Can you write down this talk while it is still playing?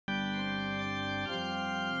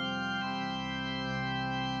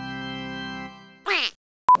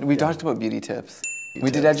We talked about beauty tips. We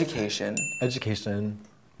did education. Education.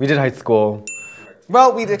 We did high school.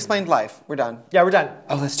 Well, we explained life. We're done. Yeah, we're done.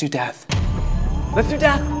 Oh, let's do death. Let's do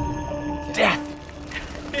death. Death.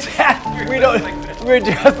 Death. We're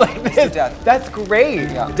just like this. Let's do death. That's great.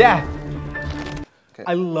 Yeah. Death. Okay.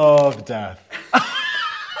 I love death.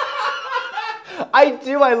 I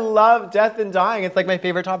do. I love death and dying. It's like my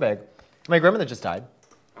favorite topic. My grandmother just died.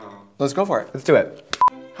 Let's go for it. Let's do it.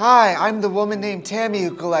 Hi, I'm the woman named Tammy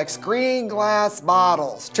who collects green glass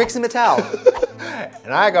bottles. Trixie Mattel.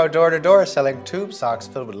 And I go door to door selling tube socks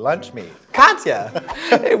filled with lunch meat. Katya.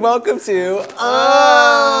 Hey, welcome to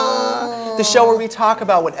the show where we talk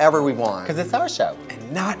about whatever we want. Because it's our show.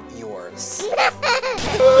 And not yours.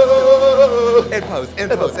 In pose, in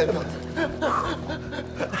pose, in pose.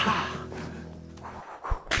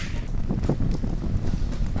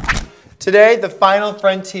 Today, the final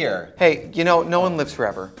frontier. Hey, you know, no one lives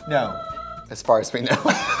forever. No. As far as we know.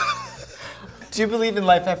 Do you believe in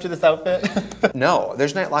life after this outfit? No,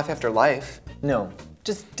 there's not life after life. No,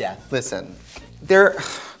 just death. Listen,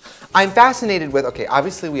 I'm fascinated with, okay,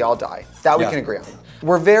 obviously we all die. That we can agree on.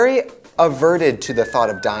 We're very averted to the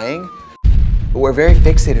thought of dying, but we're very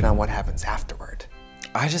fixated on what happens afterward.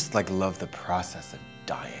 I just love the process of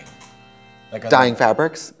dying. Dyeing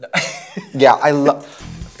fabrics? Yeah, I love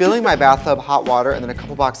filling my bathtub hot water and then a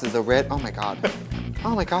couple boxes of Rit. Oh my God.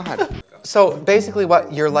 Oh my God. So basically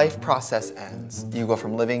what your life process ends. You go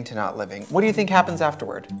from living to not living. What do you think happens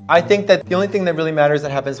afterward? I think that the only thing that really matters that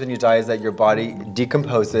happens when you die is that your body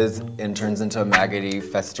decomposes and turns into a maggoty,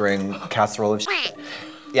 festering casserole of shit.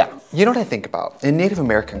 Yeah. You know what I think about? In Native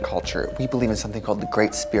American culture, we believe in something called the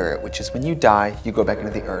Great Spirit, which is when you die, you go back into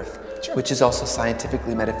the earth, which is also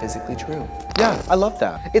scientifically, metaphysically true. Yeah, I love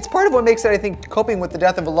that. It's part of what makes it, I think, coping with the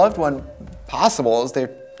death of a loved one possible is they're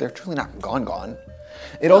truly not gone.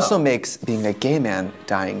 It also makes being a gay man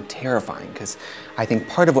dying terrifying, because I think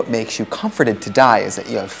part of what makes you comforted to die is that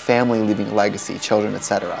you have family leaving a legacy, children,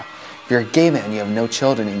 etc. If you're a gay man, you have no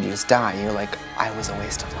children and you just die, you're like, I was a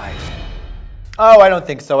waste of life. Oh, I don't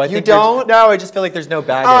think so. I think don't? No, I just feel like there's no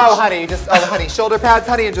baggage. Oh, honey, shoulder pads,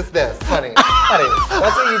 honey, and just this, honey. Honey,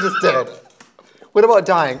 that's what you just did. What about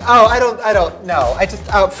dying? Oh, I don't know. I just,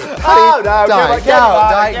 honey, dying,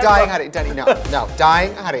 dying, honey,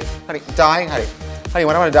 dying, honey, dying, honey. Honey,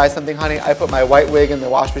 when I want to dye something, honey, I put my white wig in the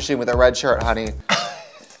wash machine with a red shirt, honey.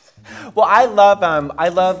 Well, I love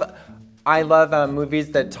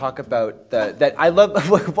movies that talk about I love,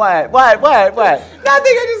 what? Nothing,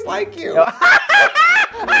 I just like you. No.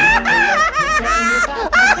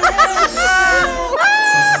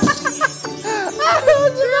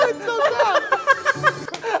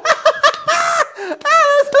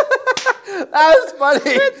 That was funny.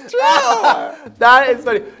 It's true. That is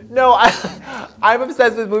funny. No, I'm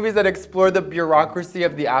obsessed with movies that explore the bureaucracy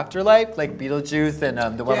of the afterlife, like Beetlejuice and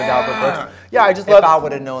the one with Albert Brooks. Yeah, I just love. If I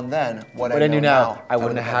would have known then what I knew now, I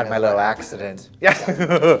wouldn't have had my little accident. Yeah.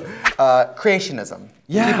 Creationism.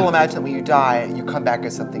 Yeah. People imagine that when you die, you come back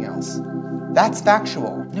as something else. That's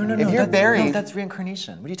factual. No. If you're buried, no, that's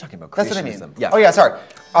reincarnation. What are you talking about? That's what I mean. Yeah. Oh yeah, sorry.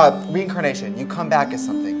 Reincarnation. You come back as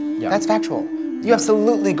something. Yeah. That's factual. You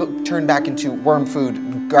absolutely turn back into worm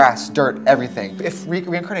food, grass, dirt, everything. If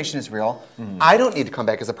reincarnation is real, I don't need to come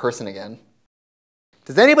back as a person again.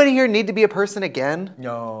 Does anybody here need to be a person again?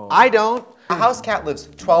 No. I don't. A house cat lives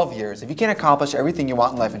 12 years. If you can't accomplish everything you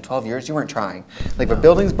want in life in 12 years, you weren't trying. Like if a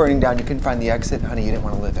building's burning down, you couldn't find the exit, honey, you didn't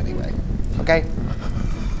want to live anyway. Okay?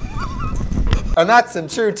 And that's some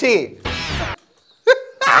true tea.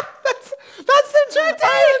 That's some true tea.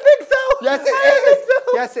 I don't think so. Yes, it is.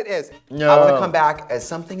 Yes, it is. No. I want to come back as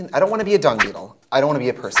something. I don't want to be a dung beetle. I don't want to be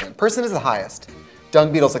a person. Person is the highest.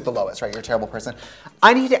 Dung beetle's like the lowest, right? You're a terrible person.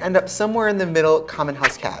 I need to end up somewhere in the middle, common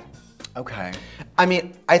house cat. Okay. I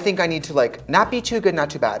mean, I think I need to not be too good, not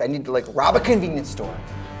too bad. I need to rob a convenience store.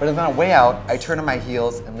 But on the way out, I turn on my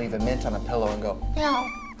heels and leave a mint on a pillow and go, meow.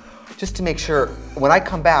 Just to make sure when I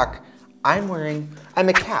come back, I'm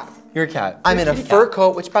a cat. You're a cat. I'm in a fur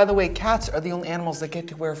coat, which by the way, cats are the only animals that get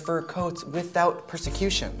to wear fur coats without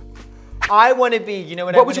persecution. I want to be, you know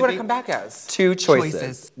what What would you want to come back as? Two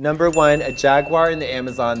choices. Number one, a jaguar in the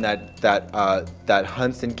Amazon that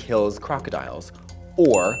hunts and kills crocodiles.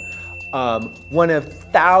 Or one of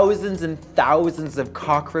thousands and thousands of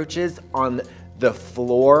cockroaches on the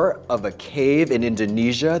floor of a cave in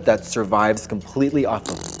Indonesia that survives completely off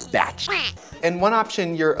of bat. In one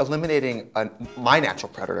option, you're eliminating my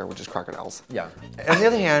natural predator, which is crocodiles. Yeah. On the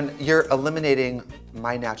other hand, you're eliminating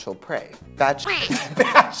my natural prey. Bat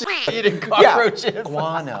eating cockroaches. Yeah.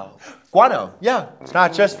 Guano. Guano, yeah. It's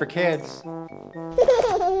not just for kids.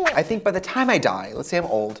 I think by the time I die, let's say I'm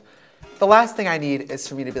old, The last thing I need is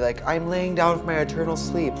for me to be like, I'm laying down for my eternal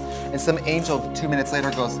sleep. And some angel 2 minutes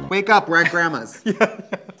later goes, wake up, we're at grandma's.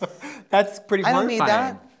 That's pretty horrifying. I don't need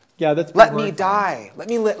that. Yeah, that's Let me die. Let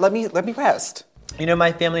me rest. You know,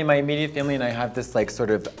 my family, my immediate family and I have this like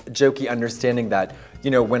sort of jokey understanding that,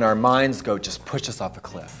 you know, when our minds go, just push us off a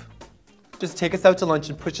cliff. Just take us out to lunch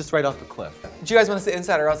and push us right off a cliff. Do you guys want to sit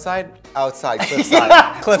inside or outside? Outside,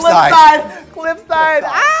 cliffside. Cliffside. Cliffside.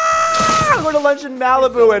 Ah! I'm going to lunch in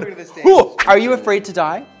Malibu and whew, are you afraid to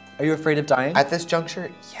die? Are you afraid of dying? At this juncture,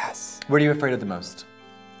 yes. What are you afraid of the most?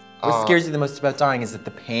 What scares you the most about dying? Is it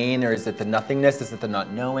the pain or is it the nothingness? Is it the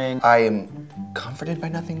not knowing? I am comforted by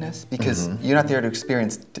nothingness because you're not there to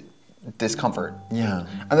experience discomfort. Yeah.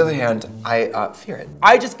 On the other hand, I fear it.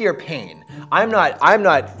 I just fear pain. I'm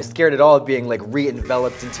not scared at all of being like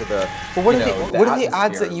re-enveloped into the. But what are the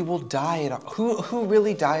odds that you will die at all? Who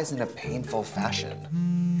really dies in a painful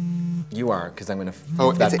fashion? You are, because I'm gonna.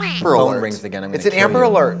 Oh, that it's an Amber phone Alert. rings again. I'm It's gonna an kill Amber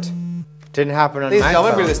you. Alert. Didn't happen on Ladies my and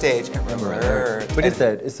gentlemen, phone. to the stage. Amber Alert. What is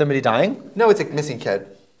that? Is somebody dying? No, it's a missing kid.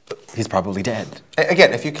 He's probably dead.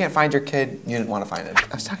 Again, if you can't find your kid, you didn't want to find it.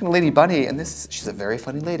 I was talking to Lady Bunny, and she's a very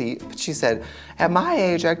funny lady, but she said, at my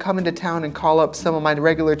age, I'd come into town and call up some of my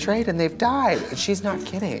regular trade, and they've died. And she's not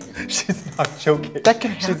kidding. She's not joking. That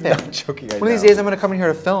can happen. She's not joking right One of these days, I'm going to come in here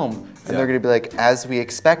to film, and they're going to be like, as we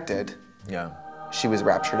expected, she was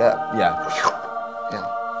raptured up. Yeah.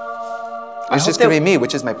 Yeah. It's just going to be me,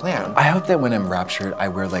 which is my plan. I hope that when I'm raptured, I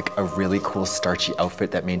wear like a really cool starchy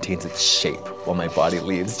outfit that maintains its shape while my body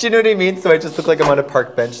leaves. Do you know what I mean? So I just look like I'm on a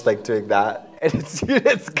park bench like doing that. And it's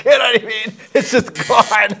good, I mean. It's just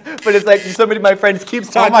gone. But it's like somebody, my friends, keeps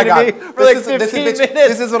talking to me for like 15 minutes.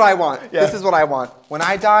 This is what I want. Yeah. This is what I want. When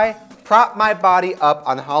I die, prop my body up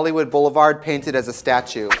on Hollywood Boulevard, painted as a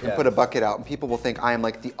statue, and put a bucket out, and people will think I am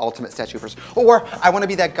like the ultimate statue person. Or I want to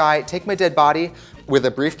be that guy, take my dead body with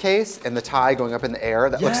a briefcase and the tie going up in the air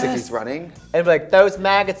that looks like he's running. And be like, those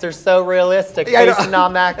maggots are so realistic, Yeah, facing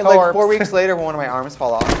on that and corpse. like 4 weeks later, when one of my arms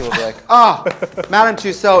fall off, people will be like, oh, Madame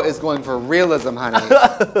Tussauds is going for realism, honey.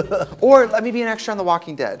 Or let me be an extra on The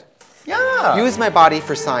Walking Dead. Yeah. Use my body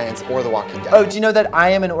for science or The Walking Dead. Oh, do you know that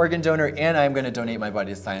I am an organ donor and I'm going to donate my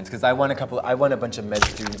body to science because I want a bunch of med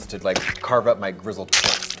students to like carve up my grizzled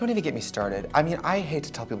corpse. Don't even get me started. I mean, I hate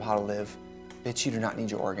to tell people how to live. Bitch, you do not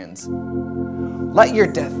need your organs. Let your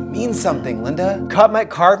death mean something, Linda.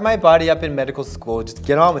 Carve my body up in medical school. Just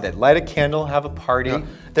get on with it. Light a candle, have a party. No,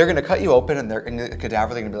 they're gonna cut you open, and in the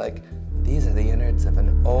cadaver, they're gonna be like, these are the innards of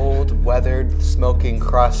an old, weathered, smoking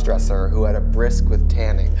cross-dresser who had a brisk with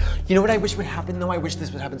tanning. You know what I wish would happen though? I wish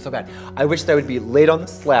this would happen so bad. I wish that I would be laid on the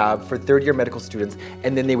slab for third-year medical students,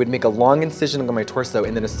 and then they would make a long incision on my torso,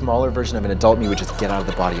 and then a smaller version of an adult me would just get out of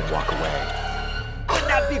the body and walk away. Wouldn't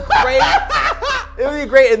that be great? It would be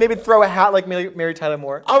great, and maybe throw a hat like Mary Tyler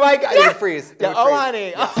Moore. Oh my God, it would freeze. Yeah, oh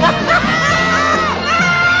honey.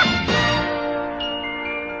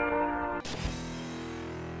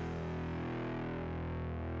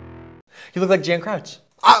 You look like Jan Crouch.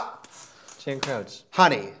 Jan Crouch.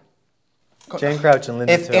 Honey. Jan Crouch and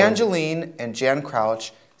Linda If Taylor. Angeline and Jan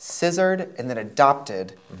Crouch scissored and then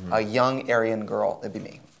adopted a young Aryan girl, it'd be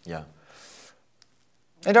me. Yeah.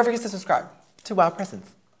 And don't forget to subscribe. To Wow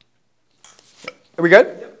Presents. Are we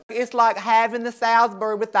good? It's like having the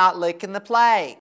Salisbury without licking the plate.